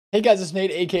Hey guys, it's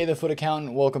Nate, aka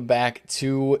TheFutAccountant. Welcome back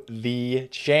to the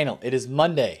channel. It is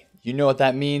Monday. You know what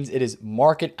that means. It is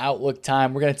market outlook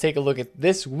time. We're going to take a look at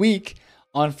this week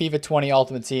on FIFA 20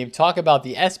 Ultimate Team, talk about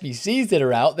the SBCs that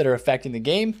are out that are affecting the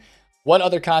game, what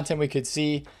other content we could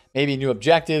see, maybe new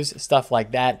objectives, stuff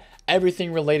like that.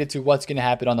 Everything related to what's going to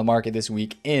happen on the market this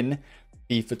week in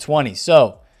FIFA 20.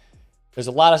 So, there's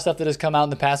a lot of stuff that has come out in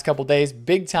the past couple days.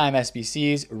 Big time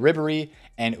SBCs, Ribery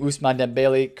and Ousmane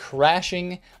Dembele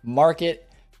crashing market,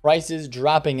 prices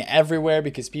dropping everywhere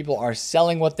because people are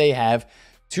selling what they have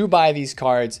to buy these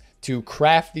cards, to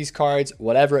craft these cards,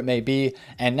 whatever it may be.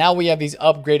 And now we have these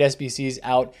upgrade SBCs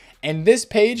out. And this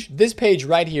page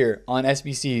right here on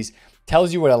SBCs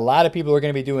tells you what a lot of people are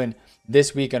going to be doing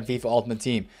this week on FIFA Ultimate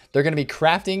Team. They're going to be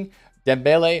crafting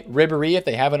Dembele, Ribery if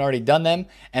they haven't already done them,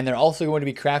 and they're also going to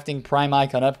be crafting prime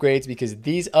icon upgrades because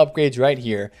these upgrades right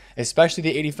here, especially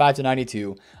the 85 to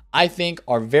 92, I think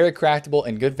are very craftable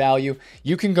and good value.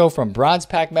 You can go from bronze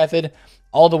pack method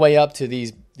all the way up to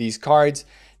these cards.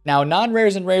 Now,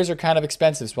 non-rares and rares are kind of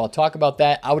expensive, so I'll talk about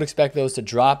that. I would expect those to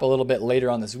drop a little bit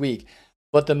later on this week.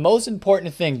 But the most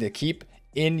important thing to keep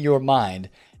in your mind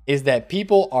is that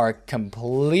people are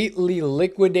completely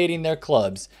liquidating their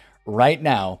clubs right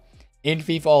now in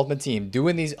FIFA Ultimate Team,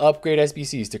 doing these upgrade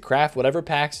SBCs to craft whatever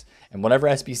packs and whatever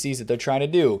SBCs that they're trying to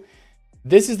do.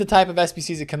 This is the type of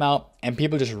SBCs that come out and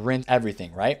people just rinse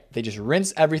everything, right? They just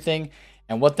rinse everything.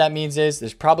 And what that means is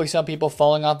there's probably some people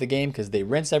falling off the game because they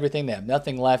rinse everything, they have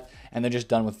nothing left, and they're just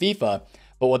done with FIFA.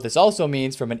 But what this also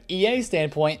means from an EA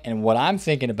standpoint, and what I'm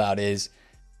thinking about is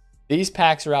these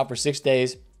packs are out for 6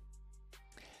 days.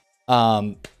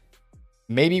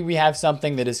 Maybe we have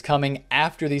something that is coming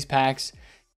after these packs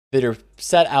that are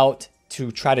set out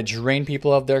to try to drain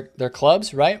people of their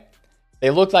clubs, right? They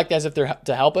look like as if they're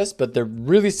to help us, but they're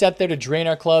really set there to drain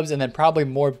our clubs, and then probably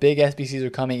more big SBCs are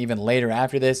coming even later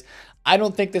after this. I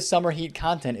don't think the summer heat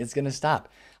content is going to stop.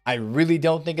 I really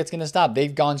don't think it's going to stop.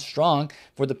 They've gone strong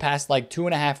for the past like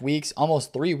 2.5 weeks,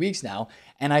 almost 3 weeks now,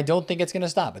 and I don't think it's going to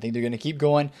stop. I think they're going to keep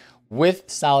going with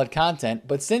solid content,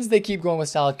 but since they keep going with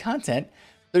solid content,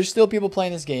 there's still people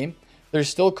playing this game. There's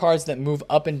still cards that move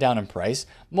up and down in price,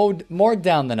 more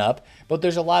down than up, but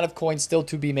there's a lot of coins still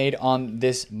to be made on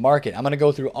this market. I'm going to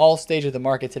go through all stages of the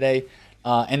market today.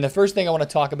 And the first thing I want to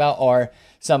talk about are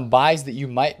some buys that you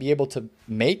might be able to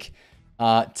make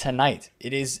tonight.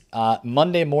 It is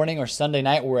Monday morning or Sunday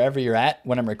night, wherever you're at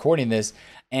when I'm recording this.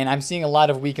 And I'm seeing a lot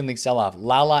of weekend league sell-off.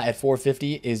 Lala at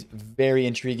 450 is very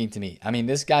intriguing to me. I mean,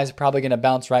 this guy's probably going to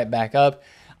bounce right back up.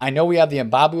 I know we have the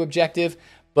Mbabu objective,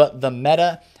 but the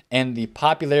meta and the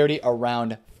popularity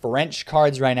around French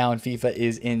cards right now in FIFA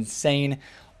is insane.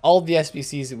 All the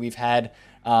SBCs that we've had,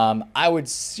 I'm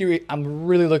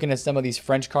really looking at some of these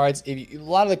French cards. A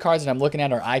lot of the cards that I'm looking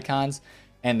at are icons,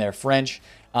 and they're French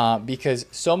because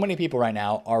so many people right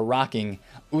now are rocking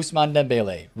Ousmane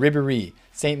Dembele, Ribery,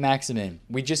 Saint-Maximin.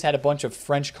 We just had a bunch of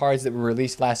French cards that were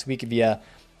released last week via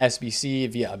SBC,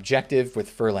 via Objective, with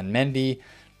Ferland Mendy,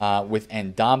 with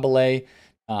Ndombele.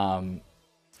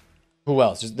 Who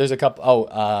else? There's a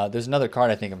couple. There's another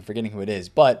card I think I'm forgetting who it is.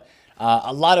 But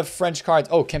a lot of French cards.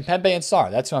 Oh, Kimpembe and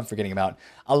Sarr. That's what I'm forgetting about.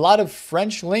 A lot of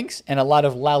French links and a lot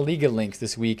of La Liga links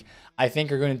this week I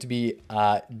think are going to be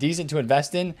decent to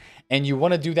invest in. And you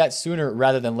want to do that sooner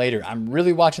rather than later. I'm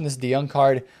really watching this De Jong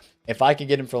card. If I could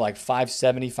get him for like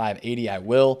 570, 580, I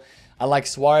will. I like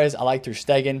Suarez. I like Ter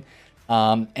Stegen.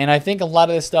 And I think a lot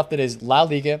of this stuff that is La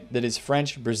Liga, that is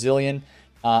French, Brazilian,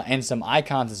 and some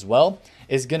icons as well,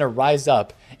 is going to rise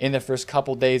up in the first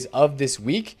couple days of this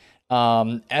week,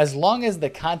 as long as the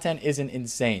content isn't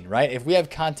insane, right? If we have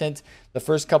content the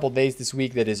first couple days this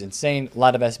week that is insane, a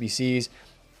lot of SBCs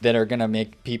that are going to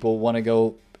make people want to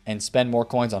go and spend more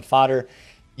coins on fodder,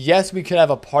 yes, we could have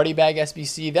a party bag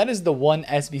SBC. That is the one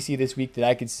SBC this week that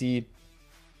I could see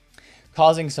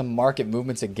causing some market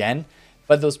movements again.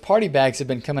 But those party bags have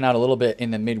been coming out a little bit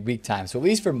in the midweek time. So at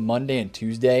least for Monday and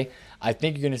Tuesday, I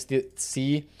think you're going to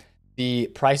see the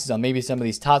prices on maybe some of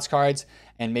these TOTS cards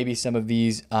and maybe some of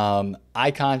these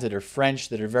icons that are French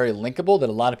that are very linkable that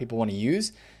a lot of people want to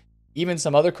use. Even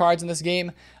some other cards in this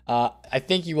game, I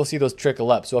think you will see those trickle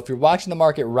up. So if you're watching the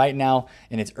market right now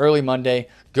and it's early Monday,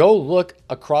 go look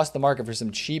across the market for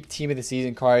some cheap team of the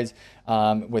season cards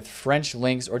with French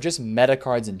links or just meta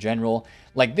cards in general.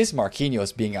 Like this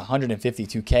Marquinhos being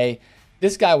 152K.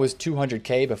 This guy was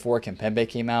 200K before Kimpembe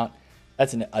came out.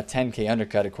 That's a 10K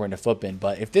undercut according to Footbin.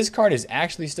 But if this card is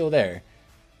actually still there,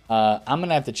 I'm going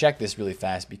to have to check this really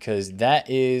fast because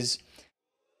that's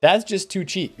just too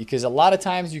cheap. Because a lot of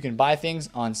times you can buy things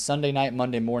on Sunday night,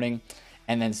 Monday morning,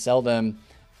 and then sell them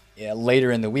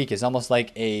later in the week. It's almost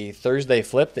like a Thursday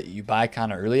flip that you buy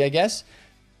kind of early, I guess,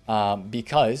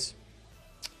 because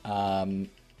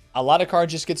a lot of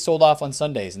cards just get sold off on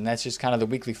Sundays, and that's just kind of the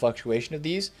weekly fluctuation of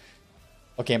these.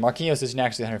 Okay, Marquinhos isn't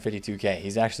actually 152K.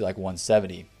 He's actually like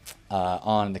 170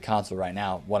 on the console right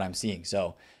now, what I'm seeing.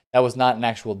 So that was not an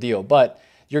actual deal, but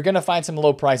you're going to find some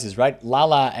low prices, right?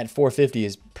 Lala at 450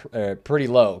 is pretty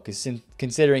low, because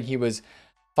considering he was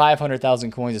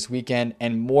 500,000 coins this weekend,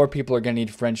 and more people are going to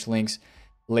need French links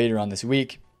later on this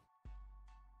week.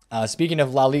 Speaking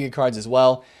of La Liga cards as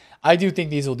well, I do think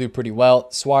these will do pretty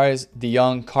well. Suarez, De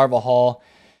Jong, Carvajal,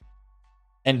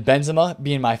 and Benzema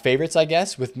being my favorites, I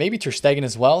guess, with maybe Ter Stegen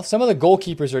as well. Some of the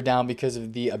goalkeepers are down because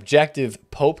of the objective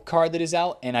Pope card that is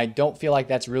out, and I don't feel like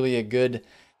that's really a good...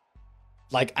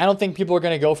 Like, I don't think people are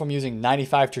going to go from using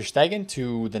 95 Ter Stegen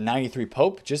to the 93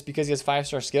 Pope just because he has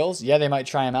 5-star skills. Yeah, they might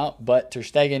try him out, but Ter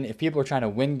Stegen, if people are trying to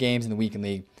win games in the weekend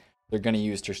league, they're going to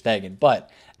use Ter Stegen. But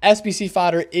SBC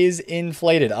fodder is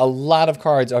inflated. A lot of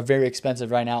cards are very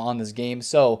expensive right now on this game.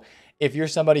 So if you're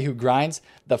somebody who grinds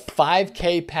the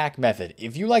 5K pack method,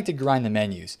 if you like to grind the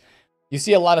menus, you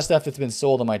see a lot of stuff that's been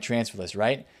sold on my transfer list,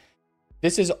 right?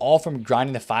 This is all from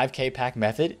grinding the 5K pack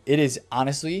method. It is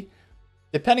honestly,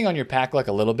 depending on your pack luck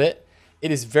a little bit,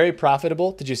 it is very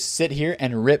profitable to just sit here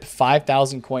and rip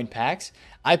 5,000 coin packs.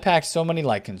 I packed so many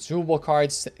like consumable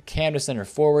cards, canvas center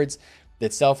forwards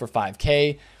that sell for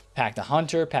 5K, packed a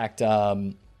hunter, packed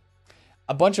a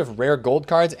bunch of rare gold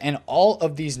cards, and all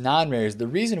of these non-rares. The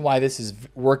reason why this is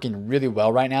working really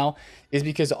well right now is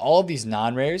because all of these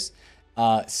non-rares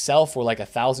sell for like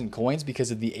 1,000 coins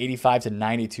because of the 85 to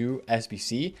 92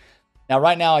 SBC. Now,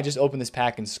 right now, I just opened this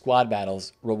pack and squad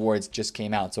battles rewards just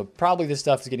came out. So probably this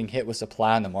stuff is getting hit with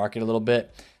supply on the market a little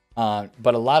bit. But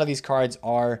a lot of these cards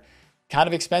are kind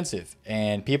of expensive,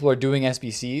 and people are doing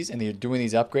SBCs and they're doing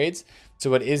these upgrades.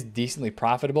 So it is decently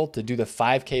profitable to do the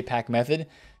 5K pack method,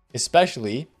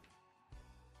 especially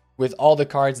with all the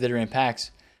cards that are in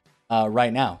packs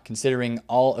right now, considering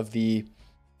all of the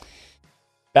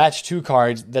batch 2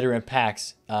 cards that are in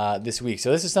packs this week.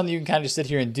 So this is something you can kind of just sit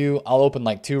here and do. I'll open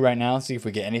like 2 right now, see if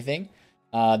we get anything.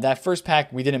 That first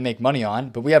pack we didn't make money on,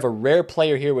 but we have a rare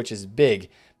player here, which is big,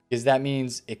 because that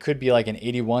means it could be like an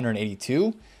 81 or an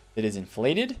 82 that is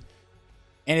inflated.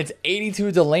 And it's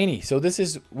 82 Delaney. So this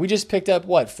is, we just picked up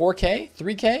what, 4K,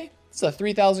 3K? It's a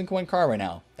 3,000 coin card right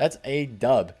now. That's a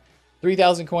dub.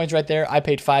 3,000 coins right there. I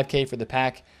paid 5K for the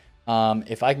pack.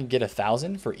 If I can get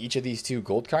 1,000 for each of these 2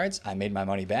 gold cards, I made my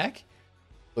money back.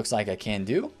 Looks like I can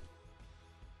do.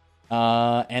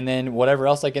 And then whatever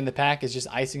else I get in the pack is just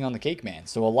icing on the cake, man.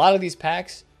 So a lot of these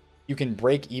packs you can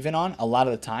break even on a lot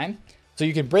of the time. So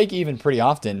you can break even pretty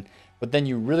often, but then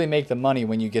you really make the money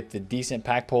when you get the decent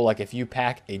pack pull. Like if you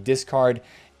pack a discard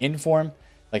inform,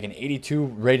 like an 82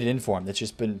 rated inform that's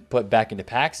just been put back into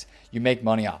packs, you make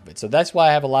money off of it. So that's why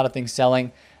I have a lot of things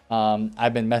selling.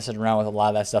 I've been messing around with a lot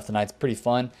of that stuff tonight. It's pretty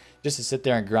fun just to sit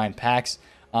there and grind packs.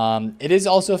 It is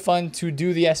also fun to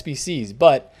do the SBCs,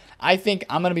 but I think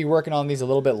I'm going to be working on these a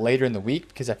little bit later in the week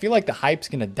because I feel like the hype's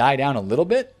going to die down a little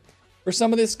bit for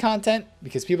some of this content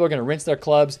because people are going to rinse their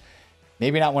clubs,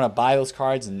 maybe not want to buy those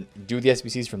cards and do the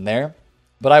SBCs from there.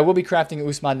 But I will be crafting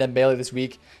Ousmane Dembele this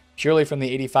week, purely from the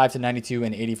 85 to 92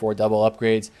 and 84 double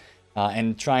upgrades,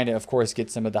 and trying to, of course, get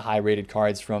some of the high-rated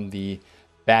cards from the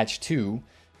Batch 2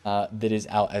 that is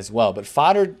out as well. But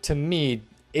fodder, to me,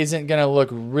 isn't going to look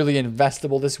really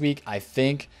investable this week, I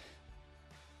think,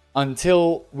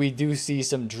 until we do see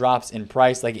some drops in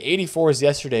price. Like 84s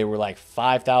yesterday were like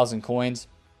 5,000 coins,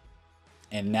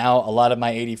 and now a lot of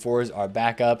my 84s are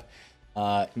back up.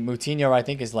 Moutinho, I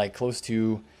think, is like close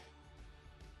to...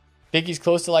 I think he's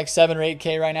close to like 7 or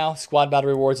 8K right now. Squad Battle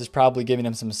Rewards is probably giving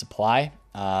him some supply.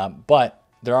 But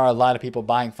there are a lot of people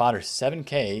buying fodder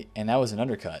 7K, and that was an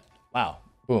undercut. Wow.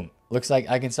 Boom. Looks like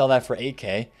I can sell that for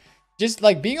 8K. Just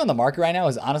like being on the market right now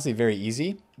is honestly very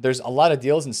easy. There's a lot of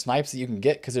deals and snipes that you can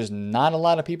get because there's not a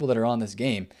lot of people that are on this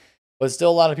game, but still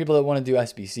a lot of people that want to do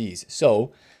SBCs.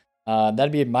 So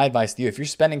that'd be my advice to you. If you're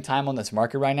spending time on this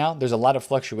market right now, there's a lot of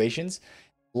fluctuations.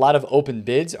 A lot of open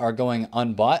bids are going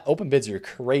unbought. Open bids are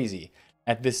crazy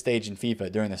at this stage in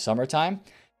FIFA during the summertime.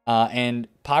 And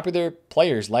popular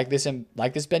players like this Ben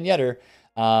Yedder,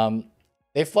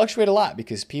 they fluctuate a lot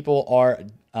because people are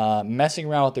messing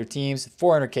around with their teams.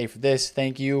 400K for this.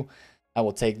 Thank you. I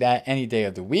will take that any day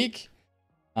of the week.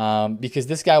 Because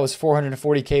this guy was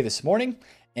 440K this morning.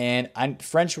 And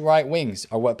French right wings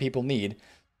are what people need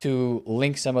to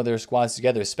link some of their squads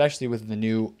together, especially with the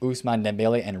new Ousmane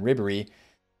Dembele and Ribéry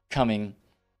coming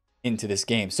into this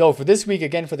game. So for this week,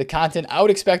 again, for the content, I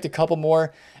would expect a couple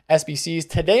more SBCs.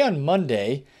 Today on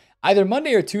Monday, either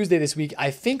Monday or Tuesday this week,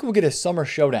 I think we'll get a summer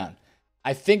showdown.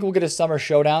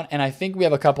 And I think we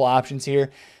have a couple options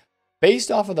here.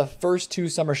 Based off of the first two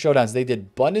summer showdowns, they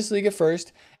did Bundesliga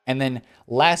first, and then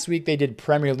last week they did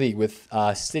Premier League with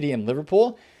City and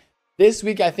Liverpool. This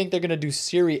week, I think they're going to do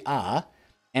Serie A,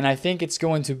 and I think it's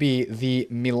going to be the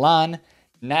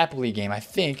Milan-Napoli game. I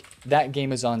think that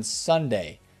game is on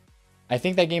Sunday. I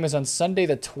think that game is on Sunday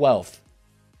the 12th.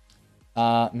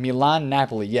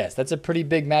 Milan-Napoli, yes, that's a pretty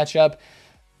big matchup.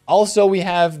 Also, we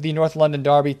have the North London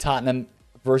derby, Tottenham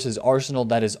versus Arsenal.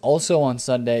 That is also on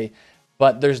Sunday.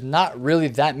 But there's not really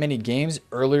that many games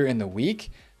earlier in the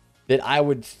week that I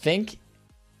would think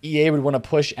EA would want to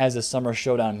push as a summer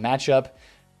showdown matchup.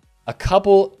 A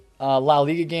couple La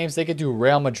Liga games, they could do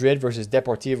Real Madrid versus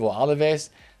Deportivo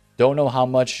Alaves. Don't know how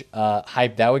much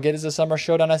hype that would get as a summer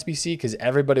showdown SBC, because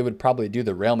everybody would probably do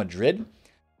the Real Madrid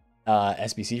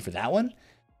SBC for that one.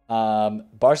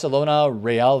 Barcelona,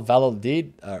 Real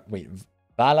Valladolid.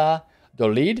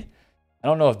 Valladolid. I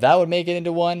don't know if that would make it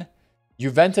into one.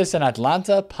 Juventus and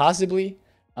Atlanta, possibly.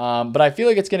 But I feel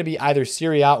like it's going to be either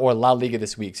Serie A or La Liga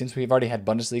this week. Since we've already had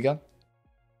Bundesliga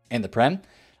and the Prem,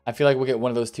 I feel like we'll get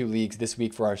one of those two leagues this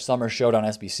week for our Summer Showdown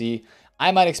SBC.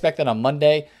 I might expect that on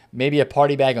Monday, maybe a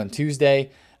party bag on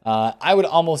Tuesday. I would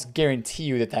almost guarantee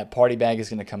you that that party bag is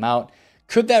going to come out.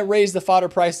 Could that raise the fodder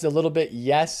prices a little bit?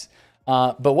 Yes.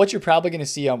 But what you're probably going to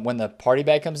see when the party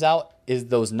bag comes out is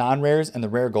those non-rares and the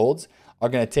rare golds are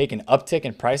going to take an uptick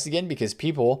in price again, because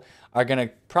people are going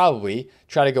to probably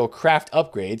try to go craft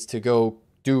upgrades to go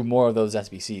do more of those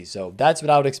SBCs. So that's what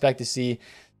I would expect to see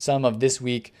some of this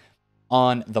week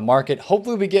on the market.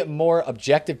 Hopefully we get more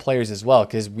objective players as well,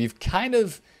 because we're kind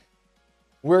of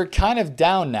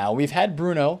down now. We've had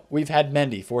Bruno, we've had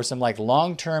Mendy for some like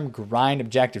long-term grind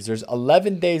objectives. There's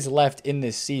 11 days left in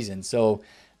this season. So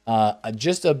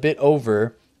just a bit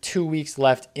over 2 weeks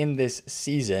left in this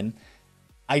season.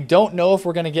 I don't know if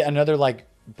we're going to get another like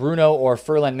Bruno or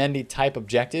Ferland Mendy type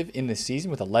objective in this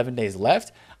season with 11 days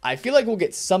left. I feel like we'll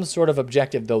get some sort of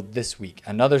objective though this week.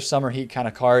 Another Summer Heat kind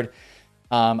of card.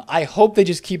 I hope they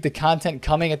just keep the content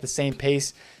coming at the same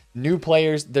pace. New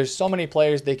players, there's so many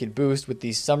players they could boost with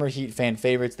these Summer Heat fan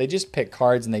favorites. They just pick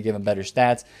cards and they give them better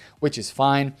stats, which is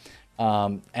fine.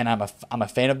 And I'm a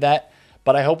fan of that.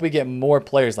 But I hope we get more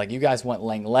players. Like you guys want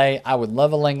Langley. I would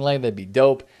love a Langley. That'd be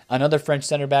dope. Another French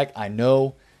center back, I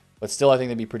know. But still, I think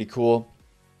that'd be pretty cool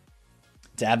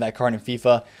to have that card in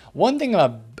FIFA. One thing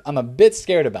I'm a bit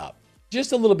scared about,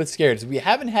 just a little bit scared, is we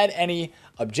haven't had any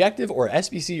objective or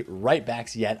SBC right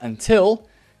backs yet until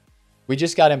we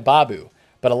just got in Babu.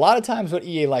 But a lot of times what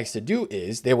EA likes to do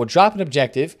is they will drop an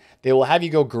objective, they will have you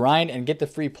go grind and get the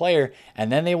free player,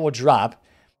 and then they will drop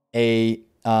a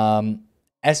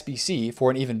SBC for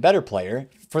an even better player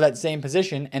for that same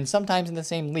position and sometimes in the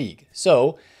same league.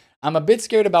 So I'm a bit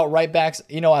scared about right backs.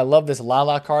 You know, I love this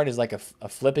Lala card as like a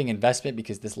flipping investment,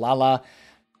 because this Lala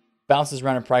bounces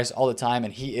around in price all the time,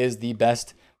 and he is the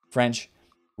best French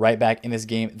right back in this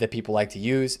game that people like to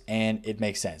use, and it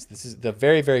makes sense. This is the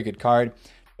very, very good card,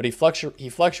 but he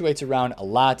fluctuates around a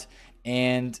lot,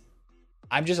 and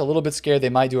I'm just a little bit scared they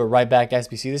might do a right back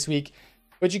SBC this week,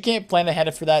 but you can't plan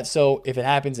ahead for that, so if it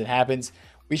happens, it happens.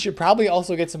 We should probably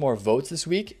also get some more votes this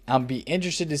week. I'll be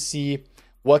interested to see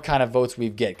what kind of votes we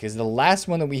get, because the last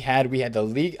one that we had the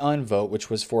Ligue 1 vote, which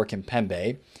was for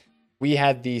Kimpembe. We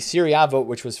had the Serie A vote,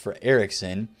 which was for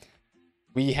Eriksen.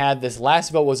 We had this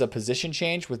last vote was a position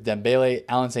change with Dembele,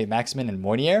 Alan Saint-Maximin, and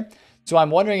Mounier. So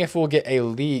I'm wondering if we'll get a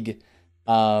league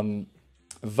voting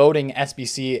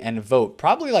SBC and vote.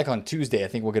 Probably like on Tuesday, I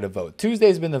think we'll get a vote. Tuesday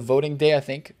has been the voting day, I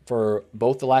think, for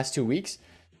both the last 2 weeks.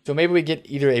 So maybe we get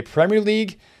either a Premier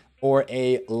League or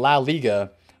a La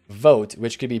Liga vote,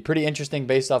 which could be pretty interesting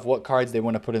based off what cards they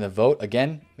want to put in the vote.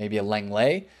 Again, maybe a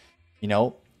Langley, you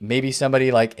know, maybe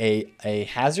somebody like a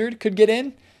Hazard could get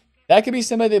in. That could be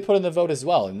somebody they put in the vote as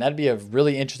well. And that'd be a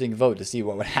really interesting vote to see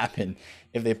what would happen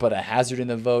if they put a Hazard in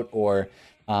the vote, or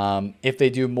if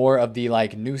they do more of the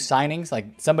like new signings. Like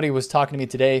somebody was talking to me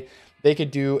today, they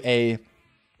could do a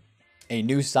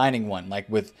new signing one, like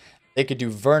they could do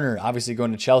Werner, obviously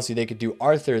going to Chelsea. They could do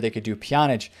Arthur. They could do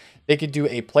Pjanic. They could do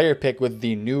a player pick with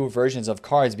the new versions of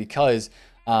cards, because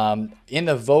in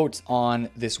the vote on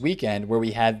this weekend where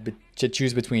we had to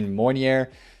choose between Mounier,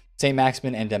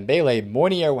 Saint-Maximin, and Dembele,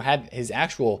 Mounier had his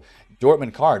actual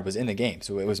Dortmund card was in the game.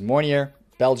 So it was Mounier,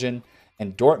 Belgian,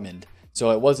 and Dortmund.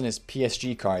 So it wasn't his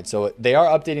PSG card. So they are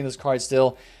updating those cards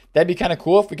still. That'd be kind of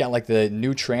cool if we got like the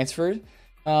new transfer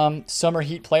Summer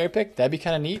Heat player pick. That'd be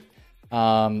kind of neat.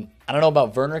 I don't know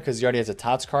about Werner because he already has a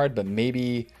Tots card, but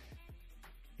maybe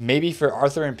maybe for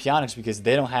Arthur and Pjanic, because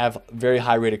they don't have very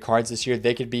high rated cards this year,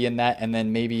 they could be in that. And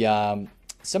then maybe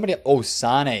somebody, oh,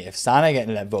 Sane. If Sane got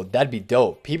into that vote, that'd be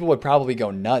dope. People would probably go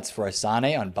nuts for a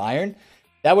Sane on Bayern.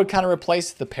 That would kind of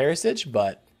replace the Perisic,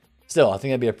 but still, I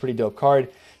think that'd be a pretty dope card.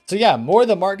 So yeah, more of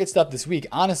the market stuff this week.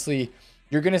 Honestly,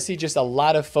 you're going to see just a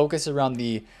lot of focus around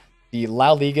the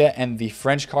La Liga and the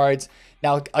French cards.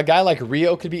 Now, a guy like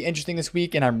Rio could be interesting this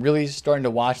week, and I'm really starting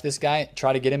to watch this guy,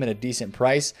 try to get him at a decent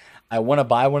price. I want to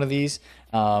buy one of these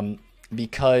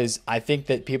because I think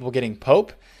that people getting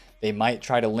Pope, they might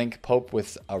try to link Pope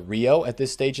with a Rio at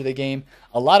this stage of the game.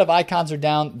 A lot of icons are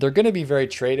down. They're going to be very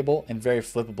tradable and very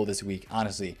flippable this week,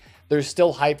 honestly. There's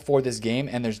still hype for this game,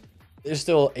 and there's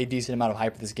still a decent amount of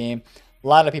hype for this game. A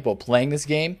lot of people playing this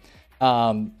game,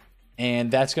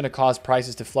 and that's going to cause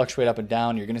prices to fluctuate up and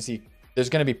down. You're going to see there's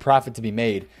going to be profit to be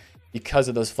made because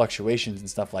of those fluctuations and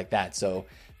stuff like that. So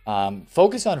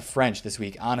focus on French this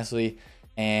week, honestly,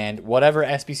 and whatever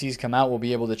SBCs come out, we'll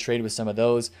be able to trade with some of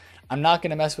those. I'm not going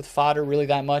to mess with fodder really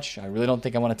that much. I really don't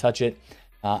think I want to touch it.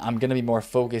 I'm going to be more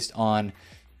focused on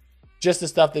just the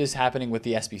stuff that is happening with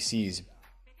the SBCs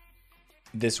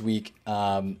this week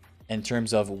in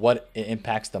terms of what it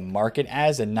impacts the market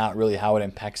as, and not really how it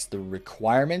impacts the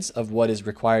requirements of what is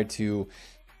required to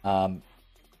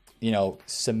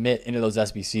submit into those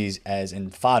SBCs as in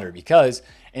fodder. Because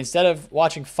instead of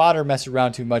watching fodder mess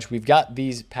around too much, we've got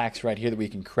these packs right here that we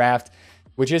can craft,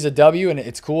 which is a W, and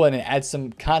it's cool, and it adds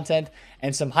some content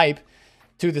and some hype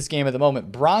to this game at the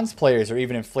moment. Bronze players are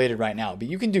even inflated right now, but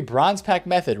you can do bronze pack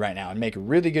method right now and make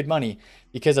really good money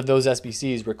because of those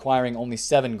SBCs requiring only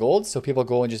 7 golds. So people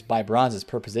go and just buy bronzes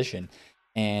per position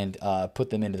and put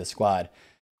them into the squad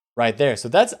right there. So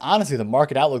that's honestly the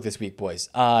market outlook this week, boys.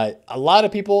 A lot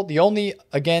of people, the only,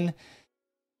 again,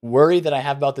 worry that I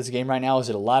have about this game right now is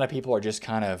that a lot of people are just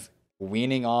kind of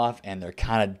weaning off and they're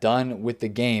kind of done with the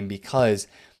game because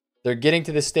they're getting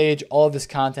to this stage. All of this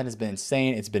content has been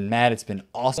insane. It's been mad. It's been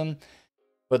awesome.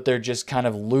 But they're just kind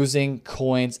of losing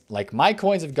coins. Like, my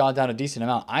coins have gone down a decent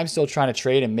amount. I'm still trying to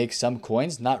trade and make some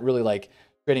coins. Not really like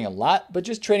trading a lot, but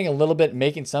just trading a little bit,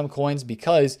 making some coins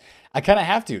because I kind of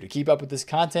have to keep up with this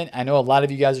content. I know a lot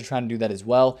of you guys are trying to do that as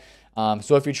well.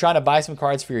 So if you're trying to buy some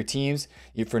cards for your teams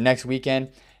for next weekend,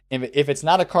 if it's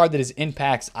not a card that is in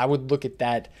packs, I would look at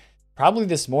that probably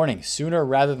this morning, sooner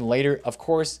rather than later. Of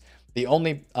course, the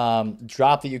only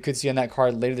drop that you could see on that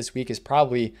card later this week is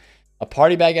probably a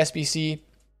party bag SBC.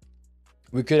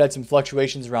 We could add some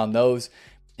fluctuations around those.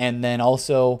 And then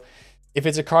also, if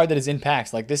it's a card that is in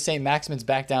packs, like this St. Maximin's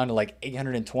back down to like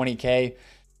 820K.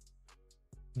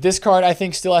 This card, I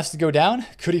think, still has to go down.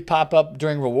 Could he pop up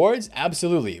during rewards?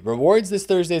 Absolutely. Rewards this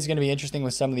Thursday is going to be interesting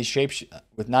with some of these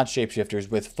not shapeshifters,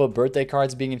 with FUT birthday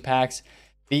cards being in packs.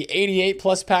 The 88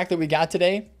 plus pack that we got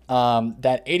today,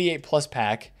 that 88 plus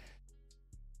pack,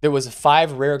 there was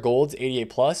 5 rare golds, 88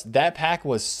 plus. That pack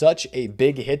was such a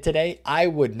big hit today. I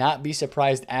would not be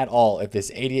surprised at all if this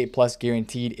 88 plus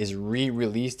guaranteed is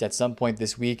re-released at some point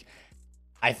this week.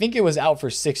 I think it was out for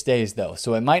 6 days though,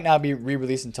 so it might not be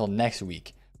re-released until next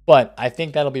week. But I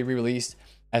think that'll be re-released,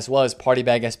 as well as party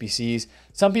bag SBCs.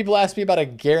 Some people ask me about a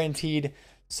guaranteed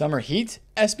Summer Heat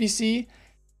SBC.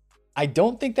 I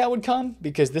don't think that would come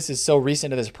because this is so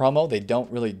recent to this promo. They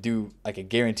don't really do like a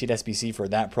guaranteed SBC for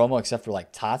that promo, except for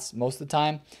like TOTS most of the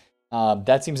time.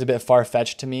 That seems a bit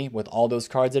far-fetched to me with all those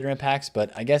cards that are in packs,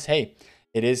 but I guess, hey,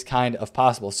 it is kind of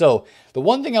possible. So the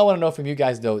one thing I want to know from you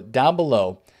guys, though, down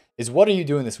below is, what are you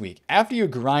doing this week? After you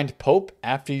grind Pope,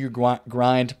 after you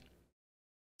grind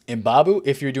Mbabu,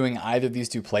 if you're doing either of these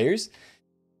two players,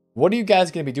 what are you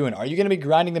guys going to be doing? Are you going to be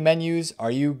grinding the menus? I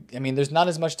mean, there's not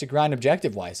as much to grind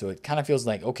objective-wise, so it kind of feels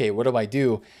like, okay, what do I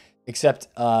do except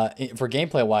for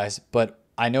gameplay-wise, but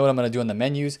I know what I'm going to do on the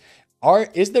menus.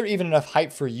 Is there even enough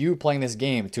hype for you playing this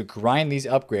game to grind these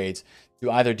upgrades,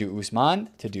 to either do Usman,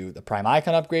 to do the Prime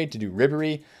Icon upgrade, to do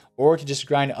Ribery, or to just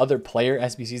grind other player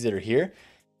SBCs that are here?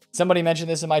 Somebody mentioned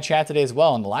this in my chat today as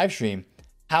well on the live stream.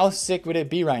 How sick would it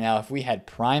be right now if we had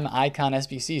Prime Icon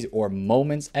SBCs or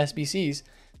Moments SBCs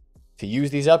to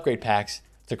use these upgrade packs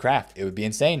to craft? It would be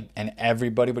insane, and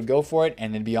everybody would go for it,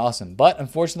 and it'd be awesome. But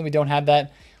unfortunately, we don't have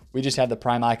that. We just have the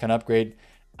Prime Icon upgrade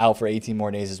out for 18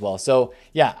 more days as well. So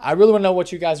yeah, I really want to know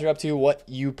what you guys are up to, what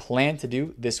you plan to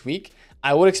do this week.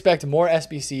 I would expect more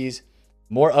SBCs,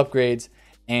 more upgrades,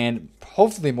 and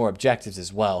hopefully more objectives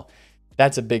as well.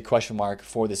 That's a big question mark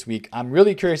for this week. I'm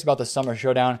really curious about the Summer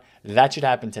Showdown. That should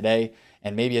happen today,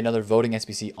 and maybe another voting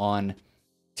SBC on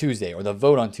Tuesday, or the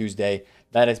vote on Tuesday.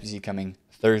 That SBC coming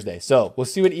Thursday. So we'll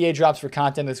see what EA drops for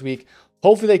content this week.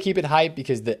 Hopefully they keep it hype,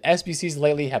 because the SBCs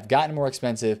lately have gotten more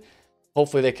expensive.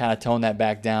 Hopefully they kind of tone that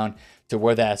back down to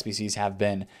where the SBCs have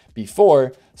been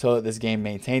before, so that this game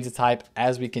maintains its hype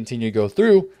as we continue to go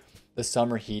through the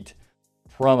Summer Heat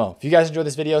promo. If you guys enjoyed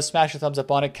this video, smash a thumbs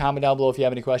up on it, comment down below if you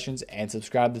have any questions, and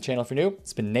subscribe to the channel if you're new.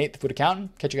 It's been Nate, the Food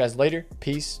Accountant. Catch you guys later.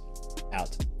 Peace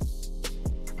out.